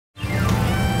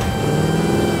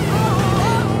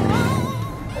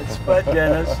bet,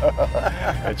 Dennis.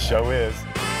 It sure is.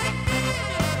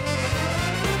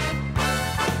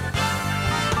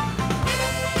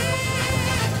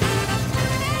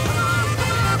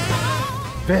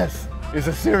 This is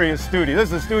a serious Studi.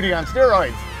 This is a Studi on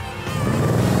steroids.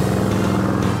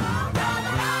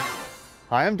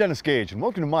 Hi, I'm Dennis Gage, and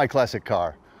welcome to My Classic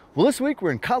Car. Well, this week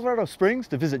we're in Colorado Springs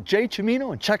to visit Jay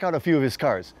Cimino and check out a few of his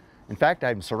cars. In fact,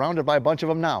 I'm surrounded by a bunch of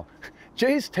them now.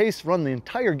 Jay's tastes run the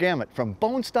entire gamut, from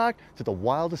bone stock to the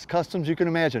wildest customs you can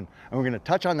imagine. And we're going to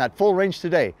touch on that full range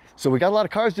today. So we got a lot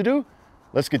of cars to do.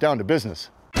 Let's get down to business.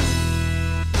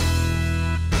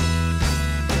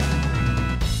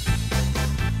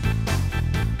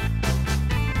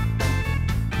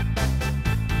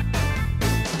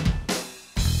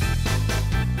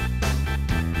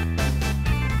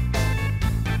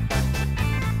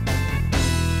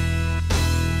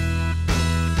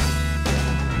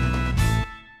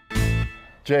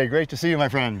 Jay, great to see you, my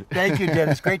friend. Thank you,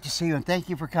 Dennis. Great to see you, and thank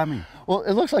you for coming. Well,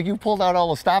 it looks like you pulled out all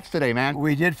the stops today, man.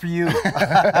 We did for you.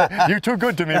 You're too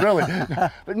good to me, really.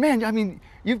 But man, I mean,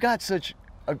 you've got such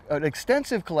an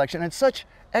extensive collection and such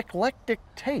eclectic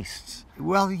tastes.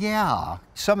 Well, yeah.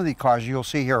 Some of the cars you'll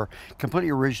see here are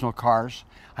completely original cars.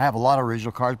 I have a lot of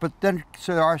original cars, but then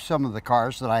so there are some of the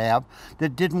cars that I have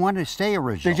that didn't want to stay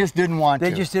original. They just didn't want to.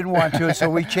 They just didn't want to, so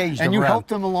we changed them And you around. helped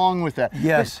them along with that.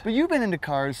 Yes. But you've been into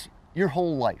cars your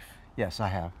whole life. Yes, I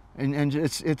have. And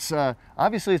it's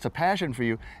obviously it's a passion for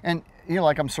you. And you know,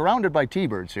 like I'm surrounded by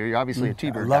T-birds here. You're obviously a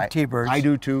T-bird guy. I love T-birds. I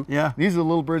do too. Yeah. These are the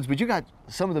little birds, but you got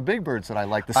some of the big birds that I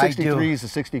like. The 63s,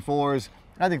 the 64s.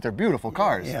 I think they're beautiful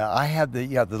cars. Yeah, I have the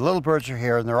little birds are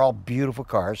here, and they're all beautiful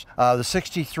cars. The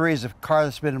 63 is a car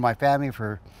that's been in my family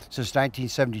since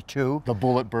 1972. The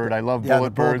bullet bird, I love Yeah, bullet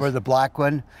the bullet birds. bird, the black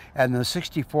one, and the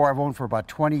 64 I've owned for about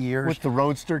 20 years. With the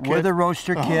roadster kit. With the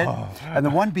roadster kit, and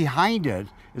the one behind it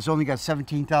has only got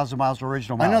 17,000 miles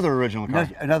original miles. Another original car.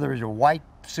 Another original white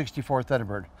 64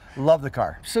 Thunderbird. Love the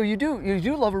car. So you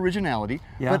do love originality,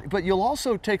 Yeah. but you'll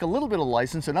also take a little bit of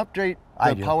license and update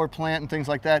the power plant and things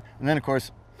like that. And then of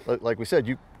course, like we said,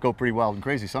 you go pretty wild and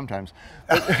crazy sometimes.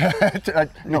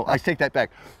 No, I take that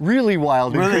back. Really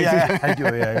wild and crazy. Yeah, I do,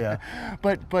 yeah.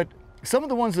 But some of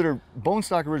the ones that are bone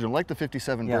stock original, like the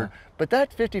 57 Yeah. Bird, but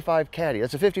that 55 Caddy,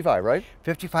 that's a 55, right?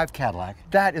 55 Cadillac.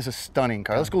 That is a stunning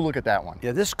car. Let's go look at that one.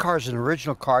 Yeah, this car is an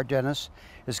original car, Dennis.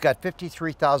 It's got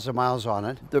 53,000 miles on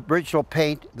it. The original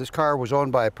paint, this car was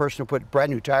owned by a person who put brand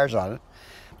new tires on it.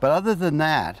 But other than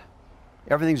that,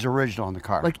 everything's original in the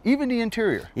car. Like even the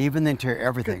interior. Even the interior,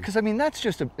 everything. Because I mean, that's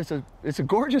just it's a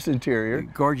gorgeous interior.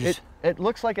 Gorgeous. It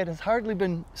looks like it has hardly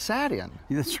been sat in.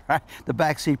 That's right. The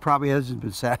back seat probably hasn't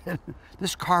been sat in.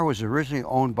 This car was originally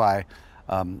owned by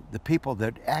the people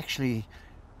that actually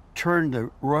turned the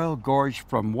Royal Gorge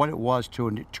from what it was to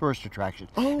a tourist attraction.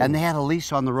 Oh. And they had a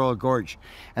lease on the Royal Gorge.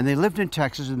 And they lived in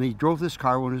Texas, and they drove this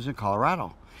car when it was in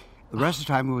Colorado. The rest of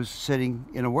the time it was sitting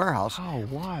in a warehouse. Oh,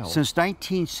 wow. Since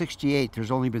 1968,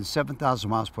 there's only been 7,000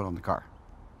 miles put on the car.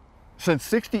 Since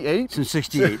 68? Since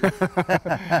 68.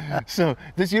 So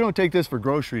you don't take this for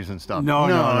groceries and stuff? No.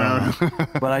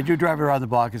 But I do drive it around the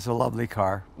block. It's a lovely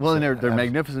car. Well, and they're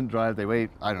magnificent drive. They weigh,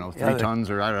 I don't know, 3 tons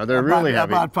or I don't know. They're really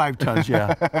heavy. About 5 tons,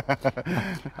 yeah.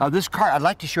 This car, I'd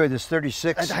like to show you this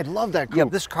 36. I love that coupe. Yeah,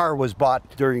 this car was bought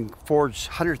during Ford's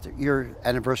 100th year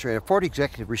anniversary. A Ford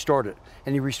executive restored it,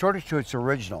 and he restored it to its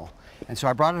original. And so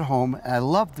I brought it home, and I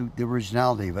loved the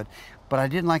originality of it, but I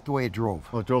didn't like the way it drove.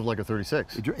 Well, it drove like a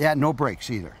 36. Yeah, no brakes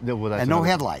either. No, well, that's and no another-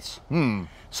 headlights.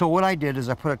 So what I did is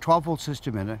I put a 12-volt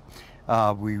system in it.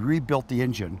 We rebuilt the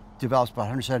engine, develops about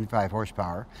 175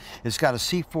 horsepower. It's got a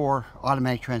C4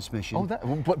 automatic transmission. Oh,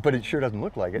 but it sure doesn't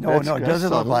look like it. No, it doesn't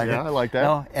look like it. Yeah, I like that.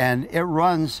 No, and it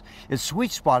runs, its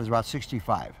sweet spot is about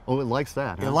 65. Oh, it likes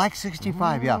that, huh? It likes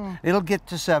 65, yeah. It'll get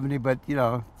to 70, but you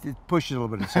know, it pushes a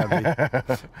little bit at 70.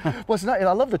 Well, it's not,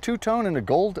 I love the two-tone and the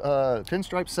gold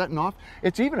pinstripe setting off.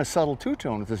 It's even a subtle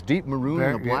two-tone with this deep maroon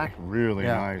and the black. Really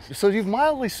nice. So you've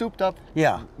mildly souped up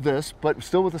this, but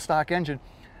still with the stock engine.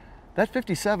 That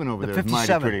 57 over there is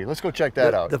mighty pretty. Let's go check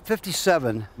that out. The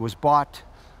 57 was bought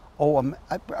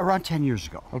around 10 years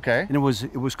ago. Okay. And it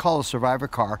was called a Survivor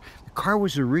car. The car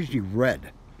was originally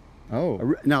red.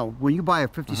 Oh. Now, when you buy a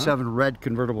 57 red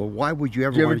convertible, why would you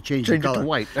ever want to change the color? It to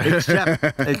white.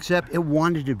 except it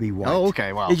wanted to be white. Oh,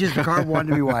 okay, wow. It just, the car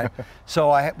wanted to be white.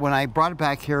 So when I brought it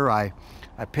back here, I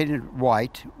I painted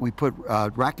white. We put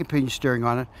rack and pinion steering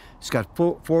on it. It's got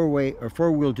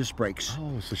four-wheel disc brakes.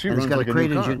 Oh, so she and runs it's got like a a crate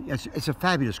new car. engine. It's a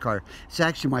fabulous car. It's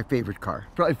actually my favorite car.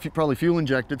 Probably fuel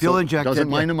injected. Fuel so injected. Doesn't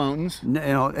mind the mountains. You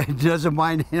know, it doesn't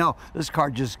mind. You know, this car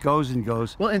just goes and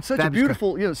goes. Well, and such a Fabulous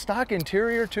beautiful, you know, stock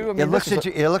interior too. I mean, it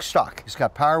looks stock. It's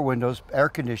got power windows, air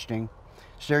conditioning,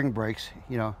 steering brakes.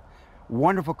 You know,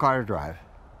 wonderful car to drive.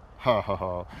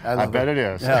 I bet it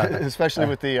is, yeah. especially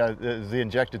with the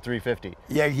injected 350.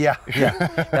 Yeah.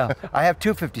 I have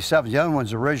 257s. The other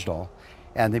one's original,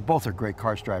 and they both are great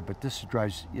cars to drive. But this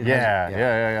drives.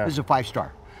 Yeah. This is a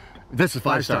 5-star. This is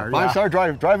five-star. Yeah. 5-star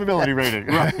drivability rating.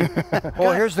 Right.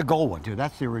 Well, here's the gold one too.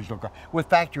 That's the original car with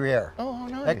factory air. Oh,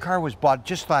 nice. That car was bought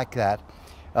just like that.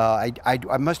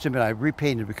 I must admit I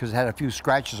repainted because it had a few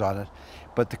scratches on it,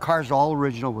 but the car's all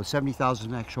original with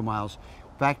 70,000 actual miles.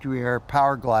 Factory air,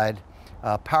 power glide,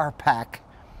 power pack,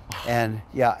 and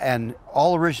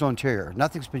all original interior.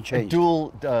 Nothing's been changed.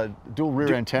 Dual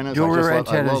rear antennas. Dual rear I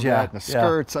antennas, love yeah. that. And the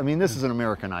skirts. I mean, this is an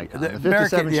American icon. The The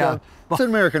 57 American, yeah. It's an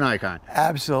American icon.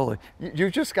 Absolutely. You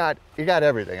got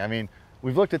everything. I mean,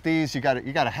 we've looked at these. You got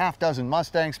a half dozen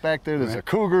Mustangs back there. There's a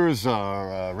Cougars,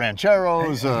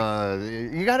 Rancheros.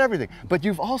 You got everything. But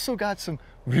you've also got some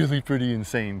really pretty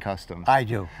insane customs. I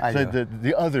do.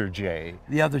 The other Jay.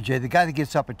 The other Jay, the guy that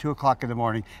gets up at 2 o'clock in the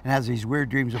morning and has these weird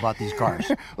dreams about these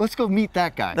cars. Let's go meet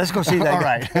that guy. Let's go see that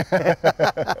guy.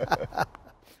 All right.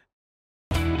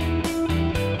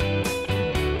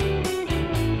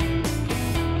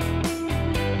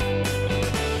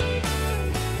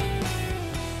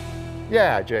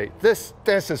 Yeah, Jay, this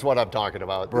is what I'm talking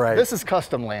about. Right. This is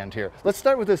custom land here. Let's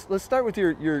start with this. Let's start with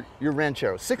your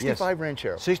Ranchero, 65 Yes.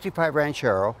 Ranchero. 65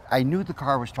 Ranchero. I knew the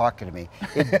car was talking to me.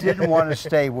 It didn't want to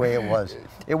stay the way it was.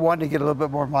 It wanted to get a little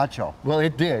bit more macho. Well,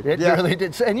 it did. It really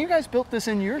did. So, and you guys built this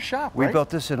in your shop, We right? built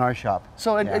this in our shop.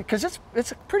 So, because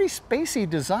it's a pretty spacey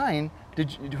design.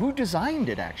 Who designed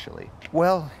it actually?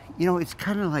 Well, you know, it's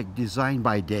kind of like designed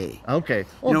by day. Okay.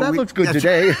 Well, You know, that looks good that's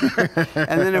today.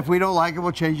 And then if we don't like it,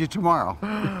 we'll change it tomorrow.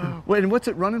 Wait, and what's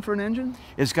it running for an engine?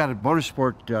 It's got a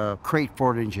motorsport crate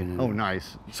Ford engine in it. Oh,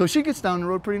 nice. So she gets down the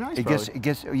road pretty nice.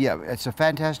 Yeah, it's a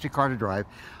fantastic car to drive.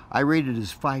 I rate it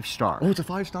as 5-star. Oh, it's a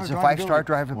 5-star. It's a 5-star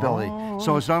drivability. Whoa.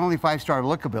 So it's not only 5-star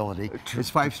lookability,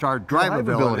 it's 5-star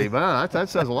drivability. Wow, that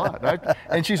says a lot.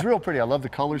 And she's real pretty. I love the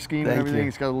color scheme and Thank everything. you.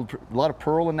 It's got a lot of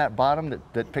pearl in that bottom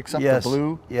that picks up Yes, the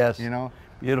blue. yes. You know?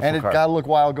 Beautiful And it's car. got to look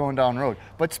wild going down the road.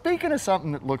 But speaking of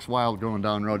something that looks wild going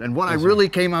down the road, and what I really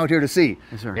came out here to see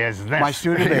is this. My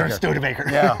Studebaker. Your Studebaker.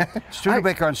 Yeah,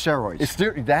 Studebaker on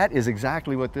steroids. That is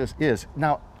exactly what this is.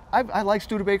 Now, I like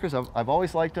Studebakers. I've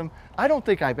always liked them. I don't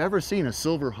think I've ever seen a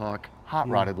Silverhawk hot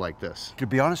rodded like this. To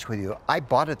be honest with you, I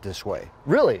bought it this way.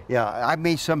 Really? Yeah, I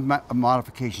made some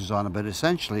modifications on it, but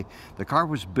essentially the car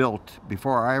was built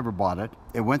before I ever bought it.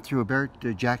 It went through a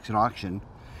Barrett Jackson auction,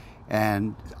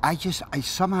 and I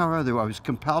somehow or other I was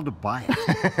compelled to buy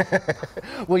it.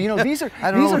 Well, you know, these are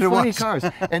funny cars,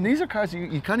 and these are cars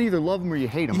you kind of either love them or you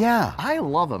hate them. Yeah, I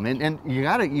love them, and you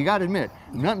gotta admit,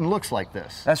 nothing looks like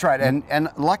this. That's right, and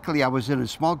luckily I was in a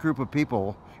small group of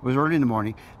people. It was early in the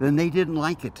morning. Then they didn't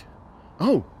like it.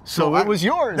 Oh, so it was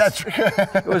yours. That's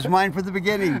it was mine from the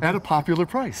beginning. At a popular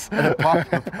price. At a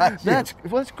popular price. That's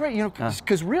great, you know,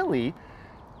 because really,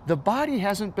 the body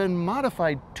hasn't been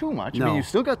modified too much. No. I mean, you've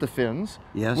still got the fins,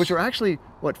 yes, which are actually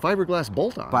what, fiberglass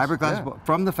bolt-ons. Fiberglass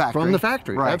from the factory. From the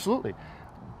factory, right. Absolutely.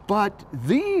 But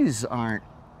these aren't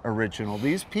original.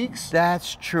 These peaks.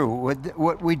 That's true.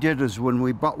 What we did is when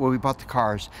we bought the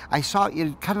cars, I saw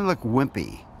it kind of look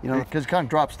wimpy. You know, because it kind of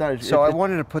drops down. So I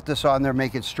wanted to put this on there,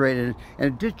 make it straight, and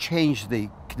it did change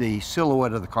the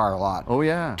silhouette of the car a lot. Oh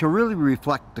yeah. To really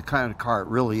reflect the kind of car it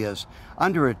really is.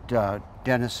 Under it,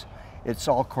 Dennis, it's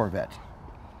all Corvette.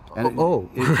 And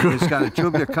it's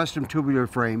got a custom tubular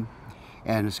frame,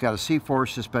 and it's got a C4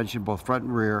 suspension, both front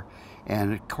and rear,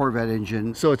 and a Corvette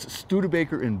engine. So it's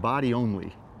Studebaker in body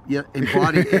only. Yeah, in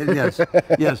body,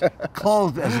 yes,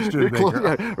 clothed as a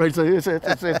Studebaker. Yeah, right, so it's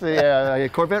a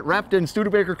Corvette wrapped in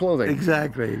Studebaker clothing.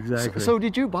 Exactly. So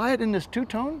did you buy it in this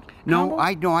two-tone? No,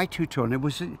 I two-toned. It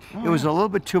was a little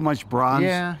bit too much bronze.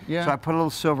 Yeah. So I put a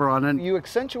little silver on it. You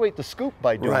accentuate the scoop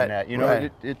by doing that. You know,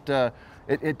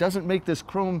 it doesn't make this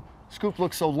chrome scoop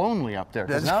look so lonely up there.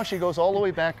 Because now she goes all the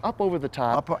way back up over the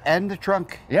top. And the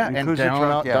trunk. Yeah, and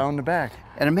down the back.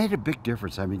 And it made a big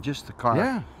difference. I mean, just the car.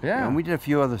 Yeah. And we did a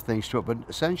few other things to it, but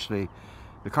essentially,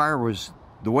 the car was,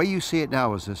 the way you see it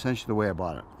now is essentially the way I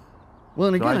bought it. Well,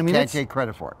 and again, so I can't take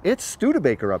credit for it. It's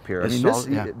Studebaker up here. I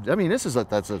mean, that's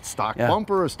a stock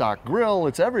bumper, a stock grill.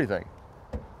 It's everything.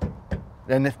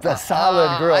 And it's a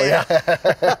solid grill.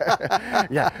 Yeah.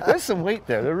 Yeah. There's some weight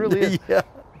there. There really is. Yeah.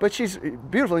 But she's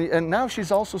beautiful, and now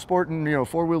she's also sporting, you know,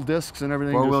 four-wheel discs and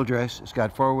everything. Four-wheel discs. It's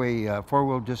got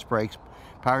four-wheel disc brakes,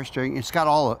 power steering. It's got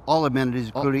all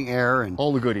amenities, including air and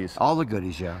all the goodies. All the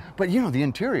goodies, yeah. But you know, the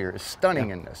interior is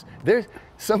stunning in this.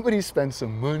 Somebody spent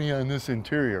some money on this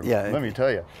interior. Yeah, let me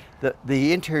tell you.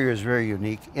 The interior is very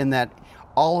unique in that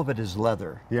all of it is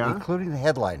leather, including the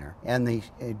headliner and the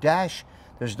dash.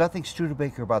 There's nothing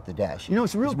Studebaker about the dash. You know,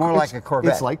 it's more like a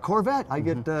Corvette. It's like Corvette. I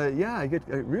get, I get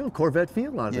a real Corvette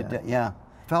feel out of that. Yeah.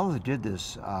 The fellow that did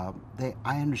this, I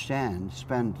understand,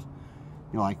 spent,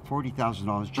 you know, like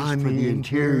 $40,000 just for the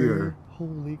interior.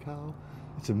 Holy cow!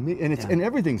 It's amazing, and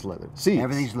everything's leather. See,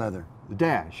 everything's leather. The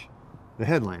dash, the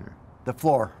headliner, the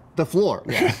floor. The floor.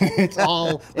 Yeah. it's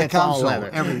all console, leather.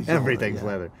 Everything's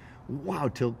leather. Wow,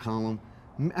 tilt column.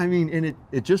 I mean, and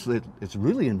it's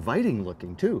really inviting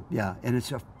looking too. Yeah, and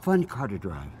it's a fun car to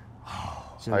drive.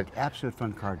 It's an absolute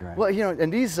fun car to drive. Well, you know,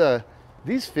 and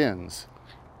these fins,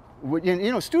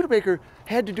 you know, Studebaker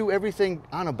had to do everything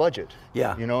on a budget.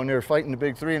 Yeah. You know, and they were fighting the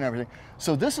big three and everything.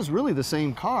 So this is really the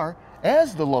same car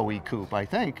as the Low E Coupe, I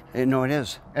think. No, it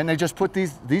is. And they just put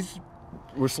these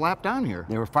were slapped on here.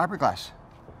 They were fiberglass,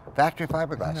 factory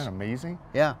fiberglass. Isn't that amazing?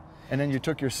 Yeah. And then you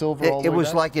took your silver all the way It was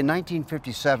back? like in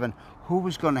 1957, who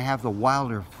was going to have the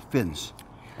wilder fins?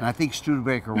 And I think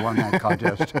Studebaker won that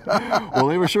contest. Well,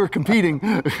 they were sure competing.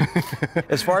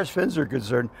 As far as fins are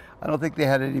concerned, I don't think they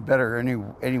had any better,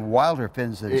 any wilder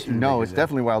fins than Studebaker. No, it's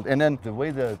definitely wild. And then the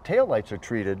way the taillights are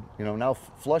treated, you know, now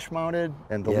flush mounted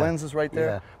and the lens is right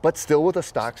there, but still with a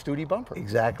stock Studi bumper.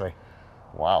 Exactly.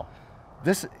 Wow.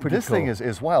 This thing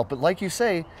is wild. But like you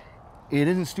say, it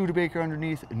isn't Studebaker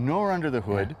underneath nor under the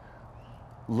hood. Yeah.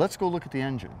 Let's go look at the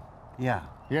engine. Yeah.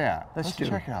 Yeah. Let's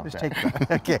check it out. Let's take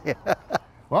that. Okay.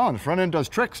 Wow, and the front end does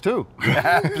tricks too.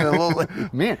 Yeah, absolutely.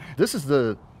 Man, this is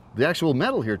the actual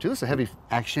metal here too. This is a heavy.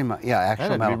 Actual metal. That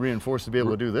had to be reinforced to be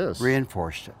able to do this.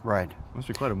 Reinforced, right. Must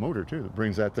be quite a motor too that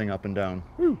brings that thing up and down.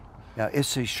 Woo. Yeah,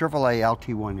 it's a Chevrolet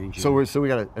LT1 engine. So we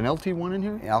got an LT1 in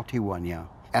here? LT1, yeah.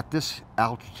 At this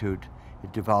altitude,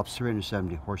 it develops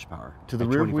 370 horsepower. To the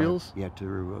rear wheels? Yeah, to the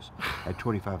rear wheels at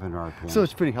 2,500 RPM. So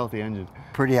it's a pretty healthy engine.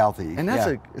 Pretty healthy. And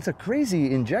that's it's a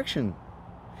crazy injection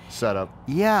setup.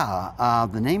 Yeah,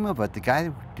 the name of it, the guy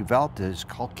who developed it is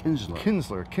called Kinsler.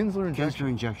 Kinsler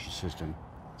injection system.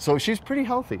 So she's pretty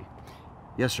healthy.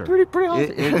 Yes, sir. Pretty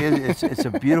healthy. It's a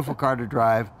beautiful car to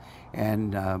drive,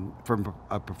 and from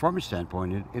a performance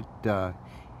standpoint,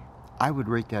 I would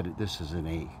rate this as an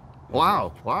A.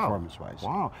 Wow. Performance-wise.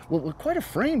 Wow. Well, quite a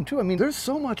frame, too. I mean, there's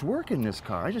so much work in this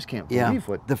car. I just can't believe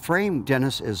what... The frame,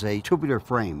 Dennis, is a tubular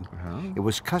frame. It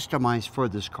was customized for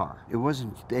this car. It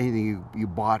wasn't anything you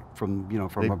bought from, you know,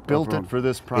 from They built it for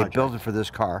this project. They built it for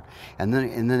this car. And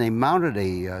then they mounted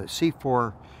a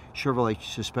C4 Chevrolet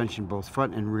suspension, both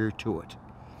front and rear, to it.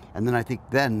 And then I think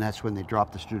that's when they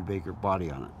dropped the Studebaker body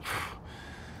on it.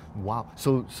 Wow.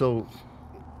 So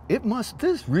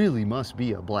this really must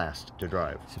be a blast to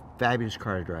drive. It's a fabulous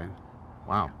car to drive.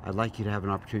 Wow. I'd like you to have an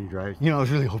opportunity to drive. You know, I was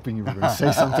really hoping you were going to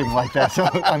say something like that. So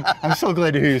I'm so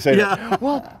glad to hear you say that.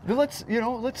 Well, let's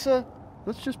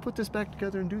just put this back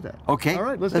together and do that. Okay. All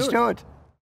right, let's do it.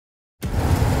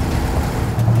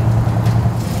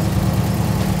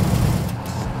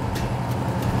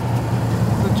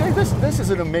 So Jay, this is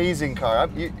an amazing car.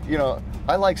 You know,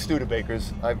 I like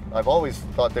Studebakers. I've always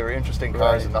thought they were interesting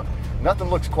cars. Right. And nothing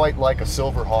looks quite like a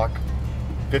Silverhawk,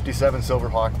 57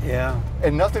 Silverhawk. Yeah.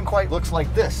 And nothing quite looks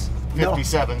like this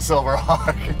 57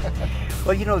 Silverhawk.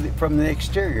 Well, you know, from the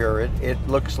exterior, it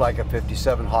looks like a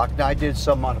 57 Hawk. Now, I did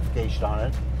some modification on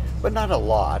it, but not a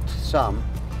lot, some.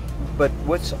 But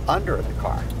what's under the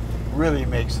car really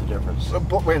makes the difference.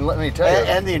 But wait, let me tell you.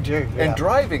 And the interior. Yeah. And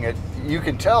driving it, you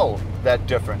can tell that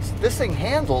difference. This thing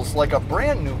handles like a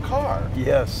brand new car.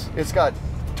 Yes. It's got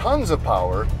tons of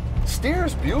power,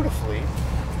 steers beautifully.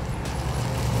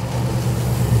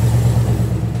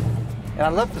 And I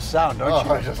love the sound, don't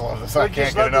you? I just love the sound. I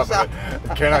can't get enough of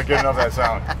it. Cannot get enough of that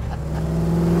sound.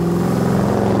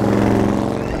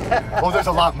 Well, there's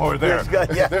a lot more there.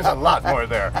 There's a lot more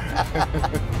there.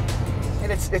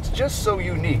 And it's just so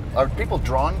unique. Are people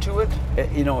drawn to it?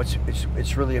 You know,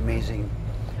 it's really amazing.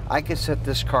 I could set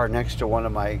this car next to one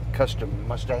of my custom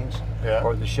Mustangs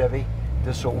or the Chevy.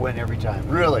 This will win every time.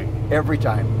 Really? Every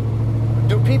time.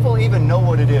 Do people even know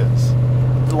what it is?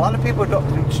 A lot of people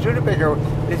don't. Studebaker,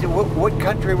 what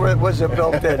country was it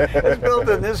built in? It's built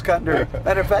in this country.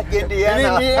 Matter of fact, Indiana.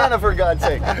 In Indiana, for God's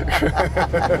sake.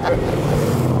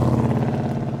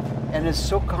 And it's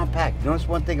so compact. Notice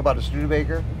one thing about a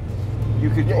Studebaker? You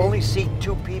could only seat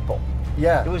 2 people.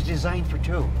 Yeah. It was designed for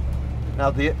 2.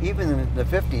 Now, even in the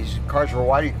 50s, cars were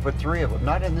wide. You could put 3 of them.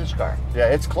 Not in this car. Yeah,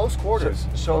 it's close quarters.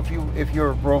 So if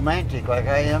you're romantic like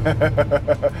I am,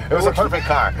 it was a perfect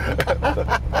car.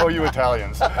 Oh, you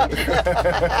Italians.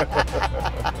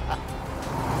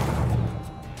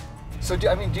 So, do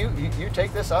you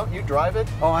take this out? You drive it?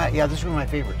 Oh, yeah, this is one of my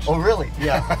favorites. Oh, really?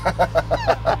 Yeah.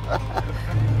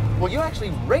 Well, you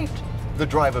actually rate the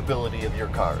drivability of your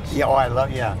cars. Yeah, oh, I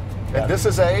love, yeah. And this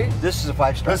is a? This is a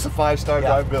 5-star. This is a 5-star Yeah.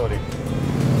 drivability.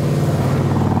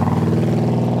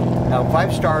 Now,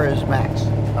 5-star is max.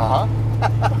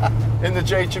 In the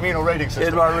J. Cimino rating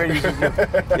system. In our rating system,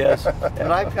 yes.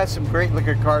 And I've got some great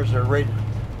looking cars that are rated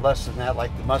less than that,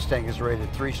 like the Mustang is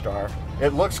rated 3-star.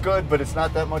 It looks good, but it's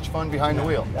not that much fun behind the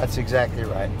wheel. That's exactly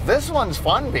right. This one's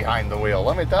fun behind the wheel,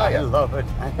 let me tell I you. love it.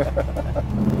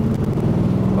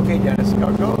 Okay, Dennis, go.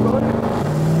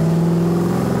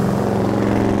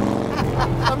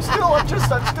 I'm still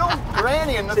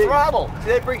grannying the throttle. See,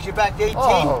 that brings you back to 18.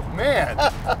 Oh, man.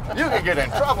 You could get in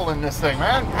trouble in this thing,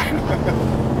 man.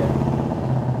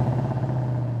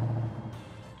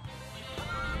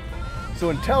 So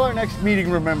until our next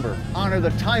meeting, remember, honor the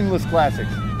timeless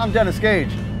classics. I'm Dennis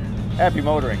Gage. Happy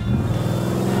motoring.